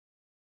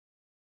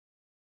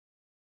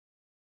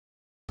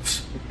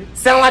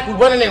Sound like we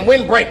running in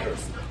windbreakers.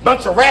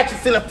 Bunch of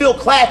ratchets in the field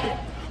clapping.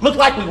 Look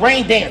like we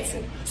rain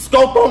dancing.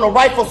 Scope on the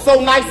rifle so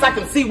nice I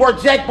can see where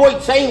Jack Boy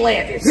chain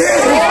landed.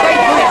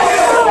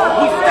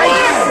 Yeah. We stay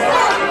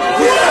blessed.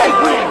 We stay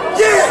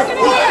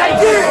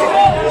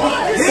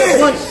blessed.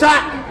 One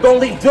shot gonna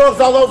leave drugs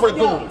all over the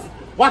goons.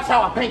 Watch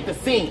how I paint the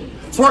scene.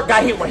 Twerk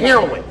got hit with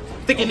heroin,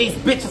 thinking these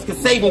bitches could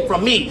save him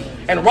from me.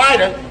 And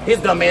Ryder, his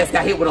dumb ass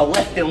got hit with a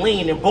left and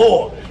lean, and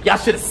boy, y'all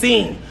should have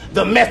seen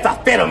the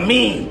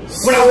methamphetamine.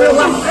 When I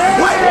realized,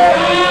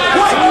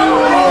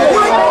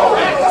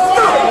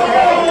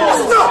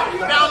 Stop!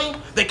 Bounty,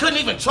 they couldn't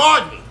even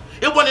charge me.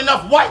 It wasn't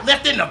enough white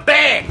left in the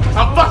bag.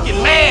 I'm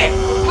fucking mad.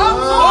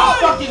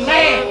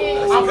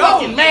 I'm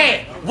fucking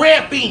mad.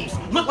 Red beams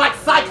look like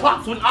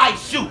Cyclops when I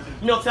shoot.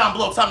 Milltown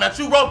blow time. Now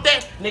you wrote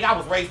that? Nigga, I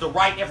was raised to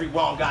right every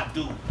wrong God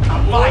do.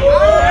 I'm fired.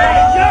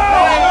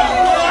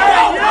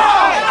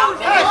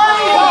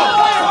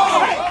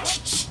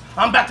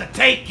 I'm about to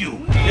take you.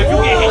 If you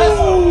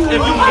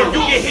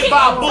get hit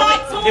by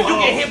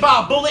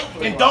a bullet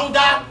and don't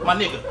die, my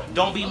nigga,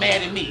 don't be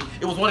mad at me.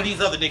 It was one of these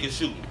other niggas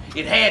shooting.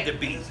 It had to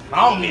be.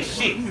 I don't miss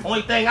shit.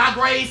 Only thing I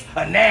graze,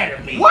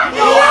 anatomy.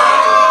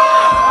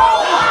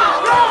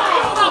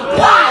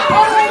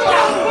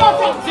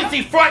 Since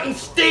he frontin'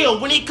 still,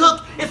 when he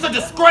cook, it's a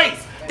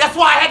disgrace. That's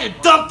why I had to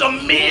dump the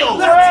meal.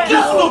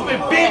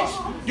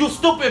 You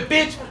stupid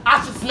bitch.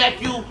 I should smack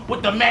you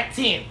with the Mac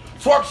 10.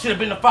 Twerk should have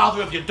been the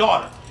father of your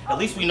daughter. At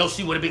least we know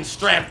she would have been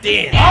strapped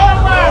in.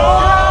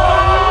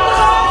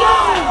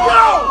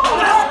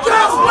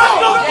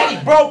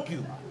 Daddy broke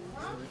you.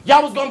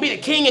 Y'all was gonna be the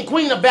king and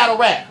queen of battle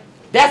rap.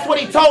 That's what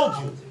he told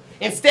you.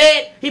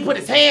 Instead, he put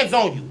his hands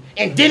on you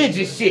and did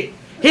your shit.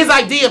 His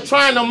idea of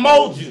trying to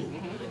mold you.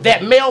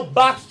 That mail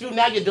boxed you,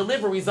 now your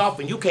delivery's off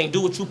and you can't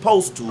do what you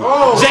supposed to.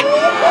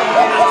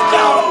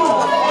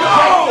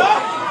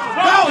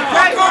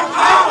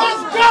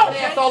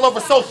 That's all over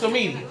social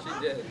media.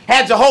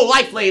 Had your whole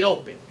life laid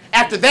open.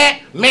 After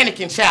that,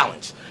 mannequin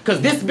challenge. Cause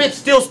this bitch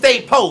still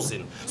stayed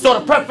posing. So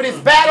to prep for this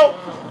battle,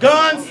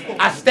 guns,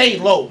 I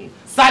stayed loading.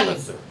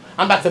 Silencer,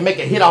 I'm about to make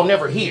a hit I'll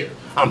never hear.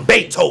 I'm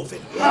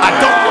Beethoven. I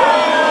don't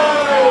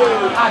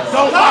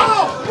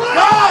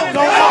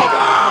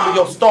I'm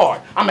your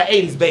star. I'm an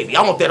 80s baby.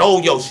 I want that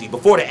old Yoshi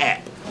before the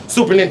app.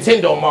 Super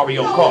Nintendo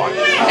Mario Kart.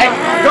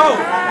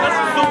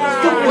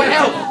 What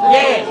else?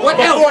 Yeah, what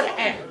else? Before the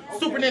app.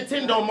 Super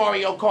Nintendo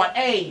Mario Kart.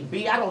 A,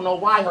 B, I don't know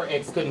why her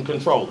ex couldn't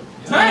control it.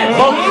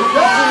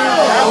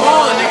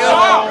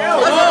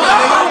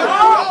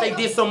 They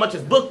did so much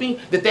as book me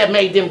that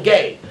made them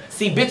gay.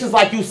 See, bitches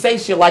like you say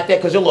shit like that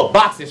because your little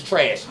box is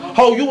trash.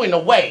 Ho, you in the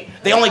way.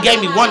 They only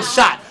gave me one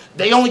shot.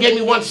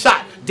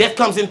 Death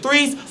comes in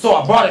threes, so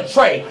I brought a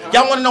tray.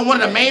 Y'all want to know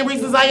one of the main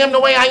reasons I am the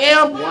way I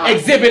am? Wow.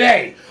 Exhibit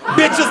A.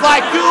 Bitches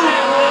like you.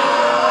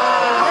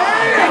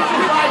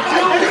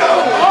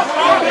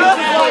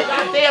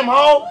 Goddamn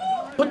hoe.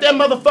 Put that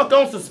motherfucker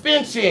on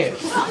suspension.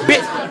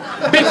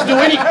 Bitch do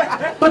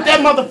anything. Put that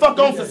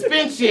motherfucker on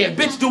suspension.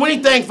 Bitch do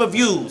anything for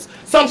views.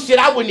 Some shit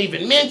I wouldn't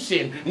even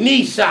mention.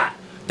 Knee shot.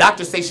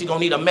 Doctors say she gonna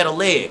need a metal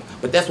leg,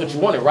 but that's what you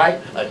wanted, right?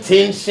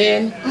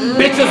 Attention.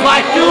 Bitches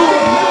like you.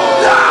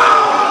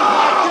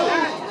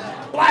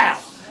 Wow.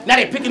 Now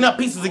they picking up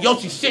pieces of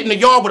Yoshi shit in the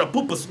yard with a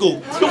pooper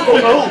scoop.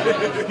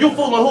 You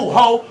fooling who,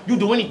 ho? You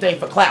do anything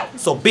for clout.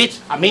 So bitch,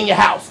 I'm in your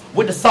house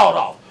with the sawed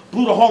off.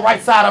 Blew the whole right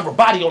side of her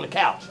body on the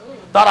couch.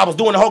 Thought I was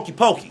doing the hokey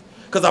pokey.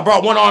 Cause I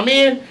brought one arm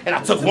in and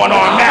I took one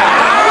arm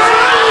out.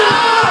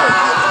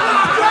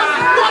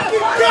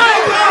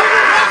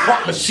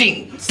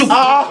 Machine.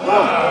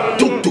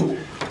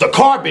 The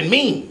carbon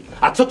mean.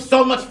 I took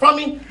so much from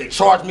him, they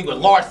charged me with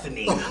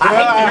larceny. I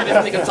hate to hear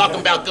this nigga talking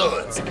about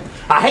guns.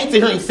 I hate to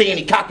hear him saying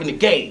he cocking the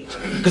gauge.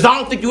 Cause I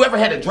don't think you ever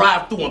had to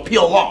drive through and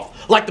peel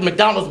off like the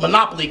McDonald's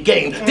Monopoly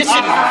game. This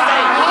shit is insane.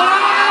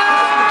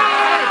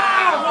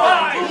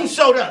 Who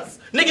showed us?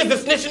 Niggas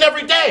is snitching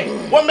every day.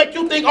 What make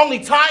you think only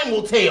time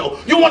will tell?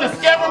 You want a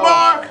scammer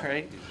bar?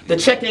 The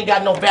check ain't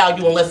got no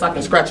value unless I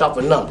can scratch off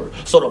a number.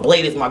 So the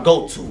blade is my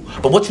go-to.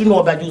 But what you know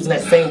about using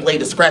that same blade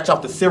to scratch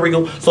off the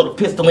cereal so the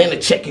pistol and the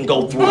check can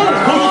go through? Who you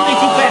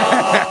think you better?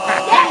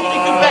 Who you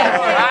think you better?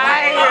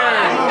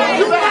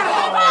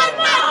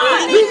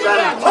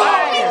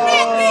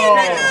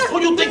 Who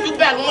you think you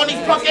better? One of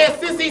these punk ass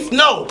sissies?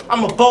 No,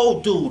 I'm a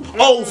bold dude,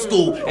 old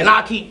school, and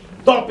I keep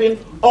thumping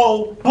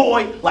old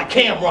boy like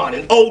Cameron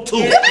in 02. Go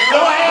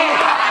ahead.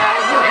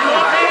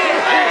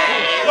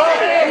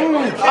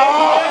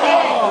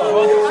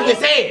 His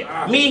head.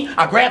 Me,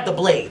 I grab the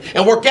blade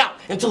and work out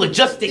until it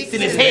just sticks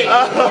in his head.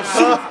 Or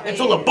shoot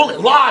until a bullet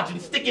lodge and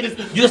stick in his.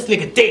 You this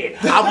nigga dead.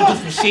 I will do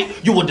some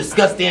shit you will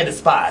disgust and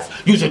despise.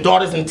 Use your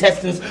daughter's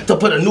intestines to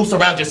put a noose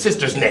around your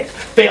sister's neck.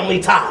 Family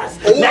ties.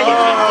 Now you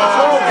can't.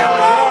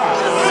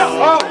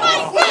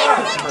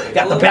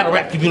 Got the battle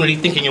rap community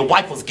thinking your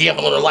wife was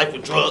gambling her life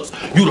with drugs.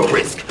 You the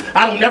risk.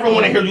 I don't never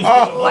want to hear you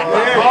screaming Black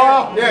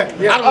Lives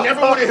Matter. I don't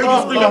never want to hear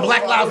you screaming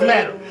Black Lives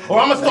Matter. Or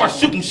I'm gonna start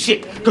shooting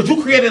shit. Cause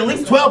you created at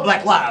least 12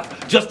 black lives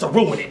just to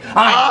ruin it.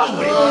 I ain't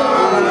doing it.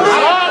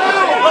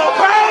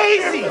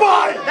 Crazy!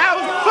 That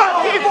was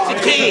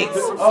fucking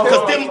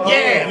Cause them,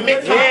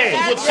 mental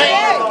will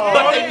change,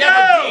 but they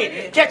never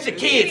did. Catch your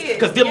kids,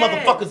 cause them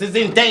motherfuckers is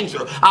in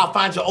danger. I'll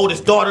find your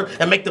oldest daughter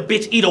and make the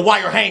bitch eat a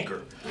wire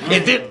hanger.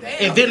 And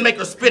then make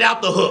her spit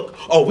out the hook.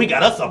 Oh, we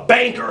got us a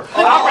banker.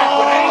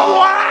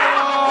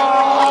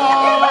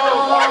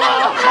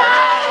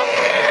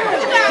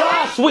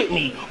 With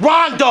me,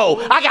 Rondo,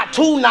 I got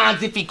 2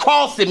 9s if he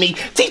crossing me.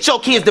 Teach your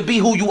kids to be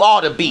who you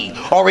ought to be,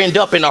 or end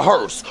up in a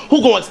hearse.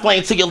 Who gonna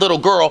explain to your little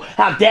girl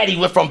how daddy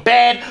went from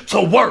bad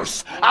to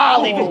worse?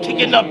 I'll leave him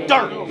kicking up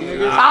dirt.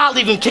 I'll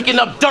leave him kicking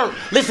up dirt.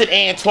 Listen,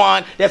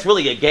 Antoine, that's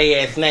really a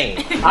gay ass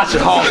name. I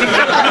should haul it.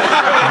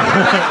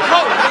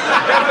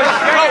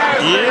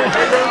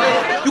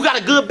 You got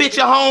a good bitch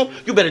at home?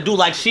 You better do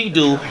like she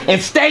do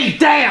and stay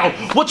down.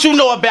 What you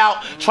know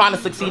about trying to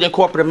succeed in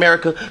corporate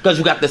America? Because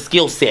you got the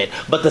skill set,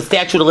 but the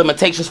statute of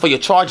limitations for your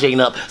charge ain't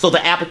up, so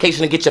the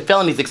application to get your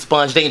felonies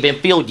expunged ain't been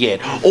filled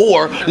yet.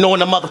 Or knowing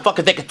the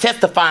motherfuckers that can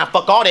testify and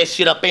fuck all that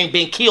shit up ain't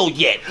been killed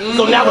yet.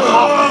 So now it's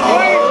all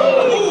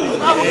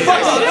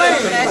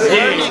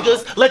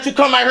niggas let you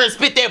come out here and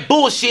spit that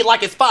bullshit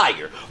like it's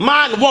fire.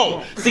 Mine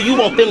won't. See, you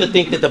want them to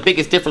think that the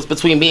biggest difference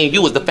between me and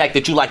you is the fact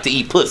that you like to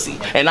eat pussy,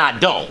 and I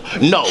don't.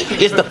 No,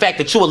 it's the fact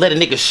that you will let a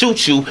nigga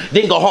shoot you,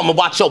 then go home and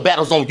watch your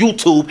battles on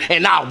YouTube,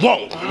 and I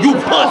won't. You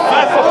pussy.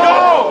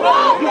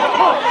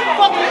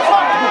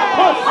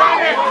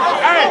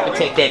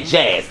 Take that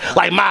jazz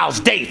like Miles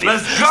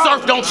Davis.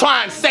 Surf, don't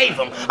try and save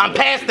him. I'm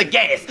past the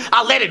gas.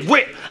 I let it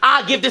rip.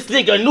 I'll give this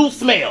nigga a new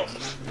smell.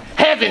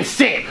 Heaven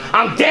sent.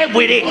 I'm dead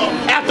with it.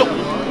 After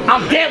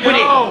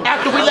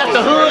we left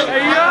the hood.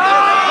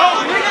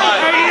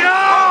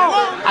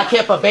 I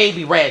kept a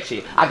baby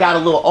ratchet. I got a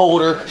little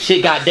older,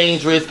 shit got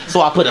dangerous,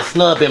 so I put a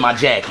snub in my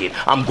jacket.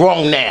 I'm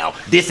grown now.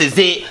 This is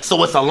it,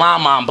 so it's a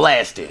llama I'm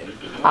blasting.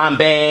 I'm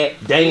bad,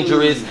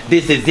 dangerous,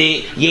 this is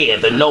it. Yeah,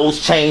 the nose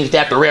changed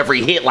after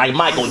every hit like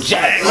Michael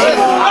Jackson.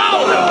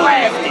 Oh, the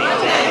blasting.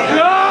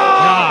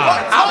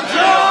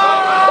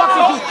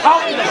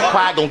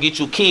 Pride gonna get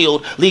you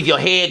killed, leave your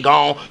head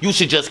gone. You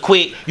should just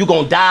quit. You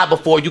gonna die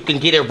before you can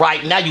get it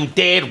right. Now you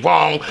dead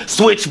wrong.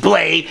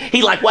 Switchblade.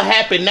 He like, what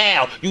happened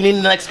now? You need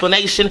an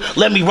explanation?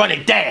 Let me run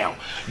it down.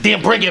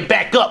 Then bring it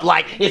back up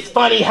like, it's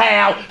funny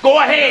how. Go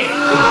ahead.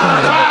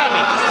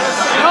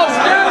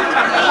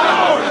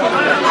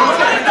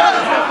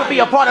 Be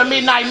a part of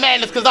Midnight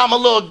Madness cause I'm a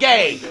little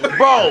gay.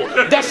 Bro,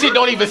 that shit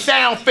don't even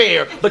sound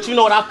fair. But you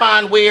know what I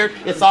find weird?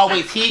 It's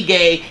always he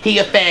gay, he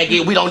a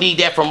faggot. We don't need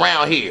that from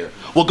around here.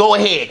 Well, go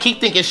ahead. Keep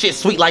thinking shit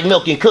sweet like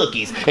milk and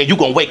cookies, and you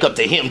gonna wake up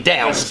to him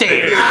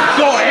downstairs.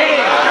 Go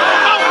ahead.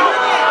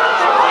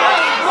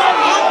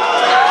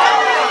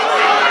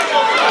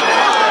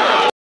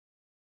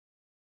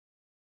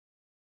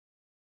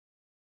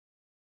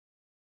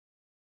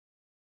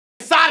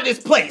 Side of this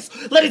place.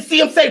 Let it see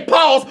him say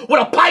pause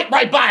with a pipe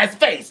right by his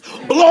face.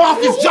 Blow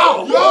off his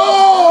jaw.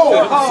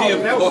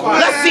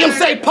 Let's see him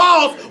say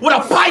pause with a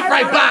pipe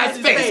right by his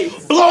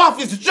face. Blow off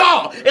his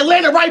jaw and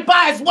land it right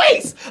by his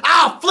waist.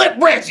 I'll flip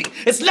Reggie.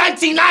 It's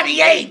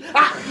 1998.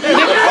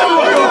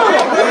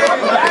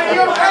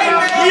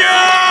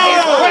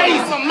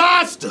 He's a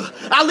monster.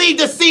 I leave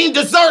the scene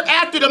dessert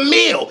after the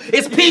meal.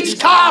 It's peach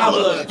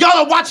cobbler. Y'all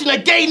are watching a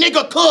gay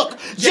nigga cook.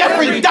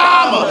 Jeffrey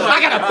Dahmer.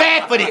 I got a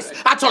bag for this.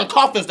 I turn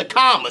coffins to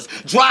commas.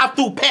 Drive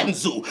through petting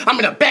zoo. I'm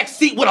in the back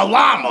seat with a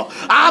llama.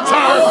 I'll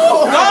turn.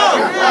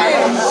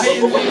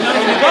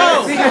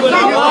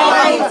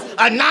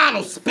 A nine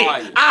will spit.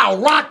 I'll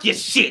rock your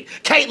shit.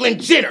 Caitlyn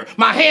Jenner.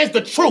 My hand's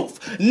the truth.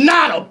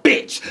 Not a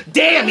bitch.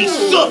 Damn, he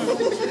shook.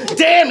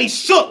 Damn, he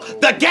shook.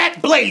 The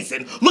gat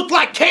blazing. Looked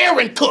like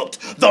Karen cooked.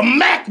 The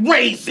Mac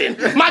raisin.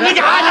 My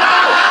nigga,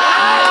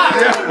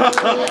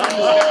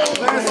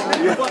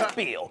 I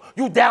feel.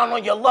 You down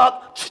on your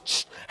luck?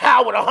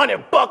 How would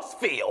 $100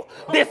 feel?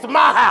 This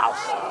my house.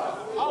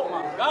 Oh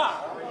my God.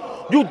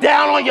 You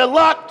down on your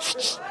luck?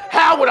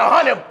 How would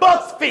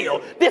 $100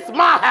 feel? This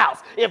my house.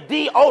 If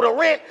D owe the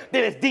rent,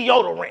 then it's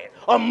deodorant.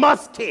 A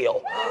must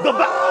kill.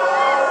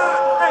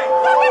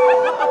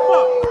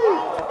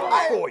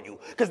 For you.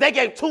 Because they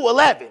gave 2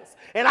 11s.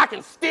 And I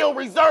can still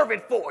reserve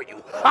it for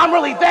you. I'm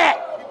really that.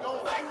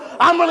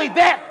 I'm really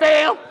that,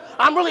 fam.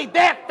 I'm really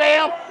that,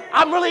 fam.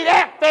 I'm really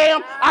that,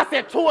 fam. I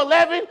said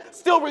 211,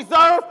 still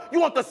reserved. You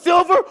want the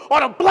silver or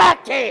the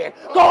black can?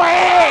 Go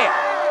ahead.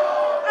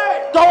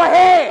 Go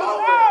ahead.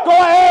 Go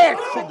ahead.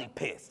 Truly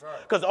pissed.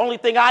 Because the only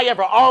thing I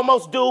ever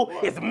almost do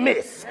is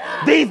miss.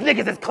 These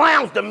niggas is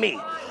clowns to me.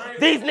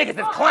 These niggas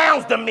is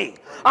clowns to me.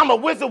 I'm a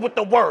wizard with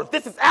the words.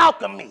 This is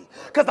alchemy.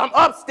 Because I'm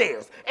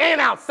upstairs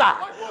and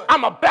outside.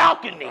 I'm a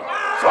balcony.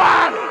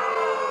 Try me.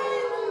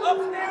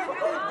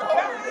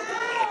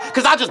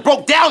 Because I just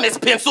broke down this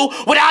pencil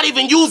without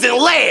even using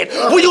lead.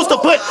 We used to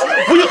put...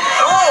 We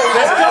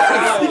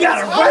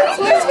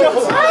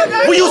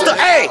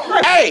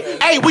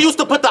used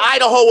to put the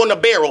Idaho on the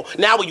barrel.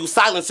 Now we use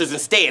silencers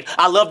instead.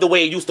 I love the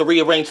way it used to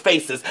rearrange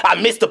faces. I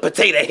miss the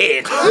potato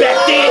head.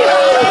 Back then...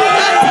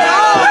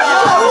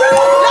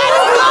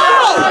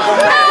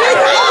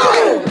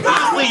 Let's go!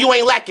 Obviously, you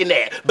ain't lacking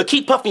that, but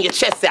keep puffing your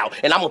chest out,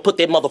 and I'm gonna put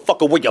that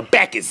motherfucker where your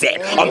back is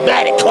at. I'm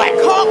mad at clap.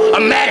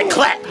 I'm mad at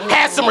clap.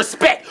 Have some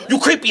respect. You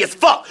creepy as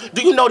fuck.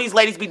 Do you know these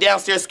ladies be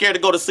downstairs scared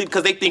to go to sleep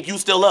because they think you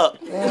still up?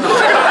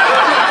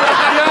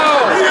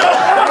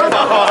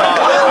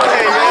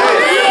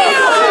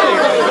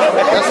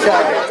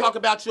 Talk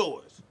about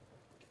yours.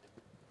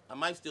 I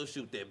might still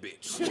shoot that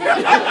bitch.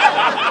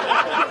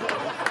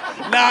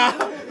 Nah,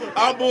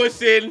 I'm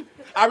bullshitting.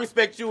 I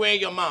respect you and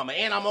your mama,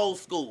 and I'm old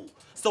school.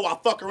 So I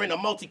fuck her in a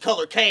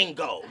multicolored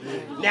Kango.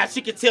 Now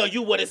she can tell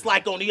you what it's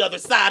like on the other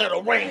side of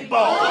the rainbow.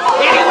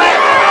 Anyway.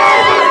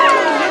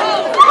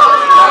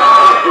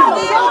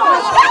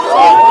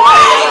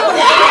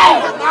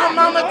 My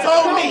mama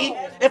told me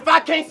if I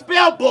can't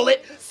spell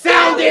bullet,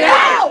 sound it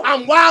out.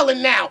 I'm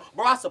wildin' now.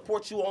 Bro, I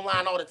support you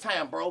online all the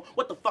time, bro.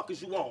 What the fuck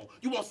is you on?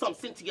 You want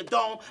something sent to your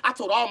dome? I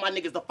told all my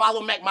niggas to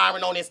follow Mac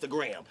Myron on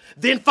Instagram.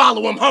 Then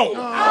follow him home.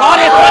 All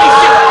that funny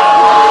shit.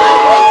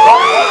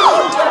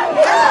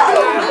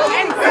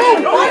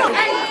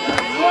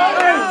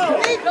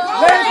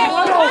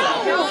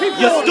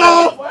 You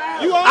stole?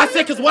 I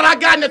said, cause what I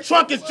got in the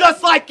trunk is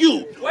just like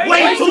you.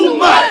 Way too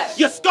much.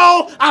 You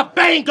stole, I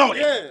bang on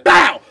it.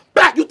 Bow.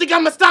 Back. You think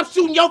I'm gonna stop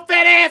shooting your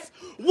fat ass?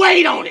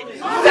 Wait on it.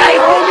 Stay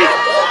on it.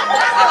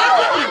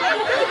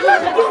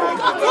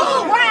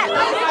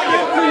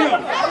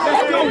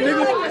 Let's go,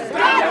 nigga.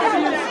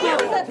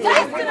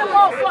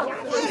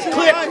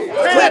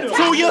 Clip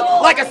to you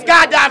like a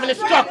skydiving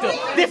instructor.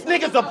 This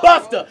nigga's a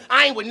buster.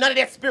 I ain't with none of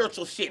that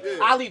spiritual shit.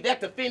 I leave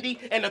that to Fendi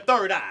and the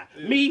third eye.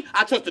 Me,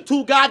 I trust the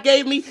two God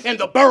gave me and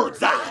the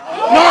bird's eye.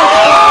 No.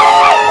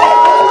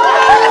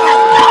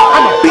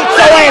 I'ma beat your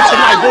ass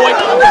tonight, boy.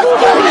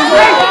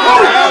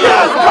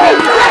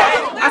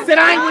 I said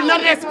I ain't with none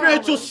of that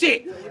spiritual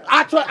shit.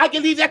 I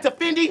can leave that to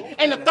Fendi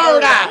and the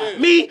third eye.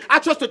 Me, I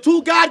trust the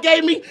two God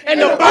gave me and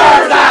the bird's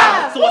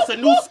eye. So it's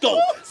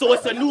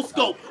a new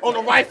scope. On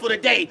the rifle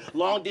today.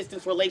 Long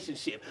distance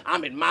relationship.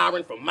 I'm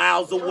admiring from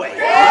miles away.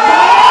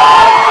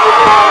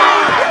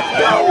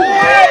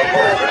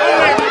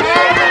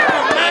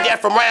 That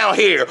from around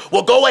here.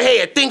 Well, go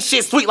ahead. Think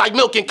shit sweet like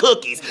milk and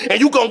cookies. And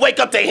you gonna wake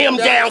up to him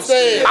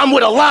downstairs. I'm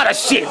with a lot of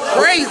shit.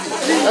 Crazy.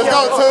 Let's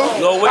go,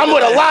 too. I'm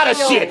with a lot of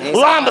shit.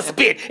 Llama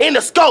spit in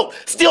the scope.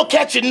 Still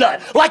catching nut.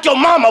 Like your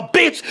mama,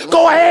 bitch.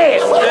 Go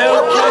ahead.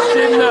 Still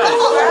catching nut.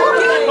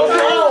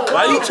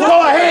 Why you talking?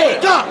 Go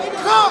ahead.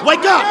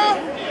 Wake up.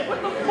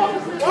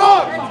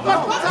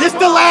 This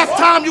the last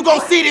time you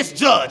gonna see this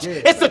judge.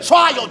 It's a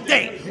trial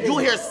date. You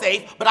here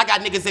safe, but I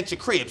got niggas at your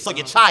crib, so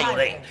your child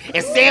ain't.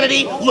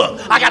 Insanity?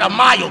 Look, I got a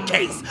mild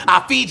case.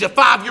 I feed your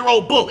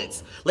 5-year-old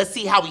bullets. Let's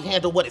see how we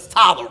handle what is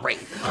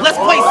tolerated. Let's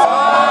play.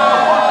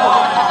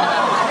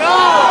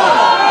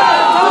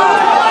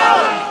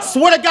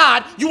 Swear to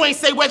God, you ain't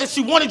say whether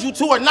she wanted you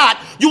to or not.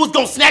 You was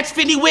gonna snatch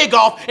Fendi wig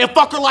off and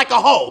fuck her like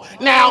a hoe.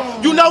 Now,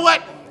 you know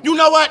what?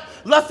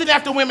 Lusting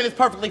after women is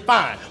perfectly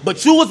fine,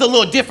 but you was a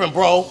little different,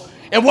 bro.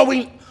 And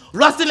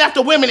lusting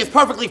after women is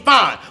perfectly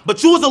fine,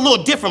 but you was a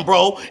little different,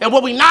 bro. And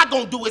what we not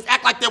gonna do is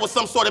act like there was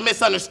some sort of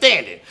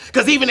misunderstanding.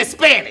 Cause even in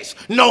Spanish,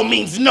 no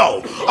means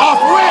no.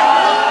 Off rip.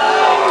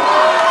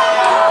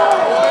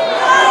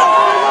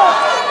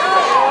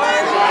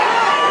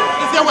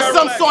 If there was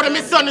some sort of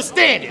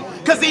misunderstanding.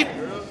 Cause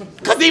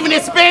even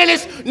in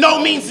Spanish, no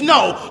means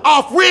no.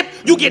 Off rip,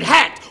 you get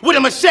hacked with a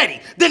machete.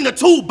 Then the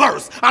two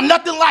burst. I'm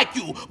nothing like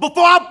you.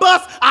 Before I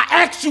bust, I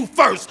ask you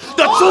first.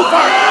 The two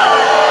first.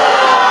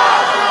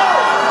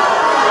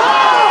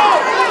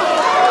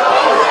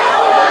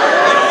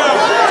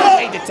 You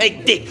hate to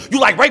take dick. You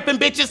like raping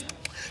bitches?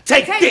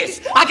 Take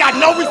this. I got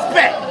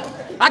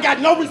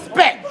no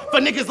respect for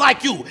niggas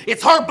like you.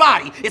 It's her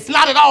body. It's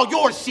not at all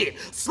your shit.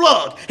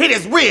 Slug hit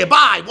his rib.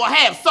 I will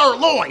have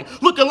sirloin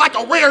looking like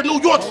a rare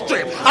New York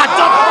strip. Let's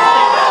go!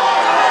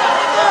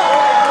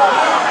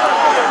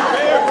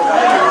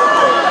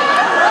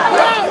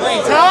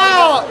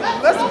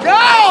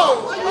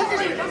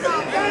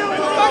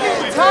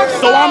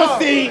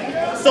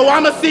 So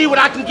I'ma see what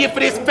I can get for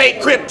this fake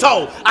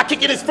crypto. I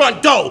kick in his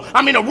front door.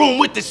 I'm in a room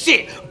with the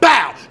shit.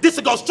 Bow.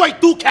 This'll go straight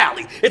through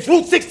Cali. It's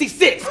Route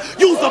 66.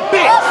 Use a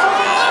bitch.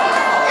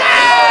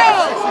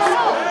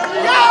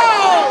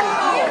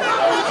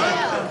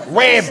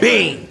 Red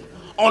beam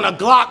on a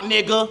Glock,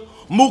 nigga.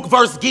 Mook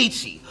vs.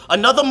 Geechee.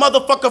 Another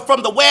motherfucker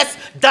from the West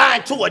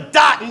dying to a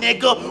dot,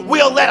 nigga.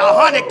 We'll let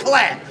 100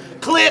 clap.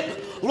 Clip.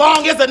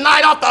 Long as a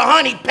night off the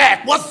honey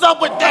pack. What's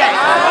up with that?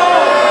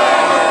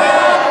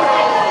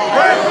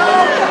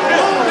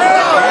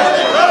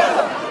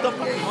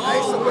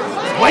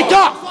 Wake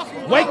up!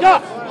 Wake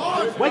up!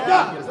 Wake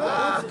up!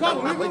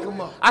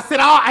 I said,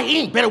 he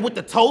ain't better with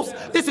the toast.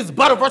 This is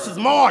butter versus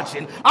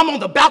margin. I'm on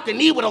the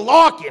balcony with a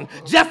Larkin.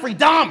 Jeffrey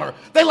Dahmer.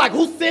 They like,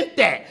 who sent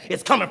that?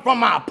 It's coming from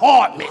my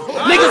apartment.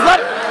 Niggas let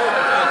it.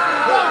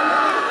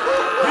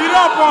 Beat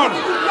up on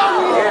him.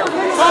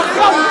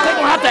 They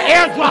gonna have to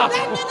airdrop.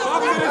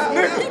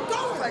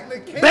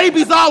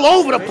 Babies all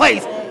over the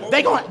place.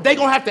 They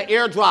gonna have to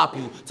airdrop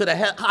you to the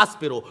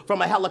hospital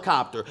from a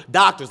helicopter.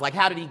 Doctors, like,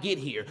 how did he get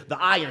here? The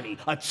irony,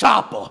 a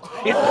chopper.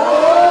 Nigga,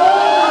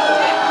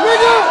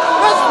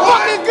 let's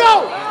fucking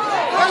go.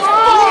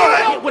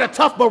 With a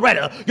tough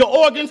Beretta, your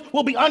organs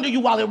will be under you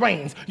while it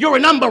rains. You're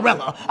an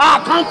umbrella.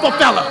 I'll come for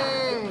fella.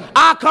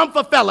 I'll come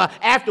for fella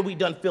after we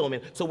done filming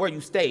to where you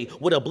stay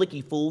with a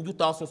blicky fool. You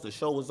thought since the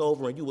show was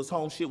over and you was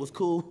home, shit was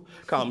cool?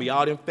 Call me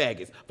all them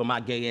faggots for my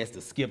gay ass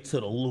to skip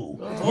to the loo.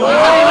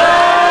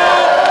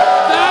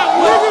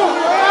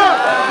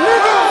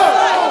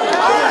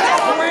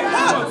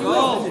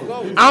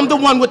 I'm the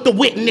one with the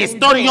witness,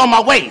 30 on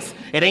my waist.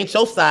 It ain't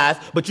your size,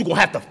 but you gonna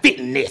have to fit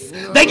in this.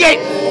 He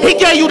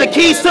gave you the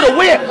keys to the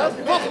whip.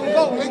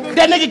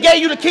 That nigga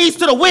gave you the keys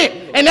to the whip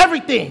and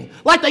everything.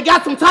 Like they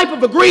got some type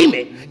of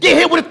agreement. Get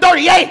hit with a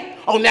 38.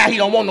 Oh, now he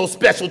don't want no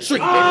special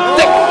treatment.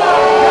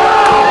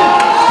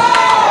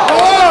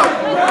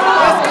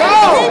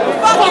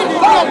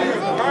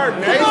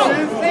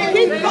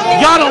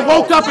 Y'all done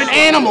woke up an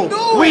animal,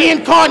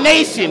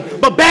 reincarnation,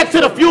 but back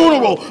to the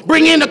funeral,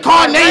 bring in the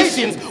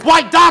carnations.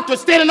 White doctor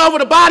standing over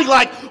the body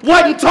like,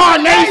 what in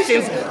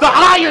tarnations? The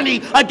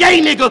irony, a gay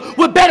nigga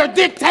with better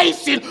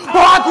dictation. Before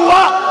I grew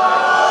up.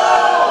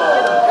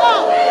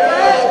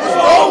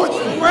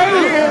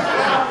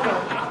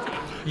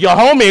 Your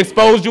homie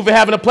exposed you for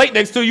having a plate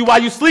next to you while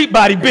you sleep,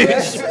 body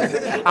bitch.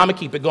 I'ma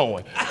keep it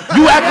going.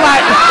 You act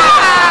like...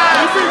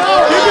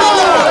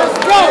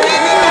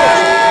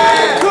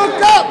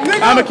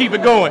 I'ma keep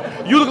it going.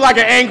 You look like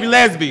an angry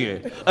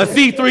lesbian, a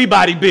C3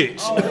 body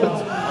bitch.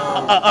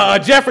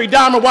 Jeffrey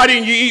Dahmer, why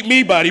didn't you eat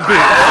me body bitch?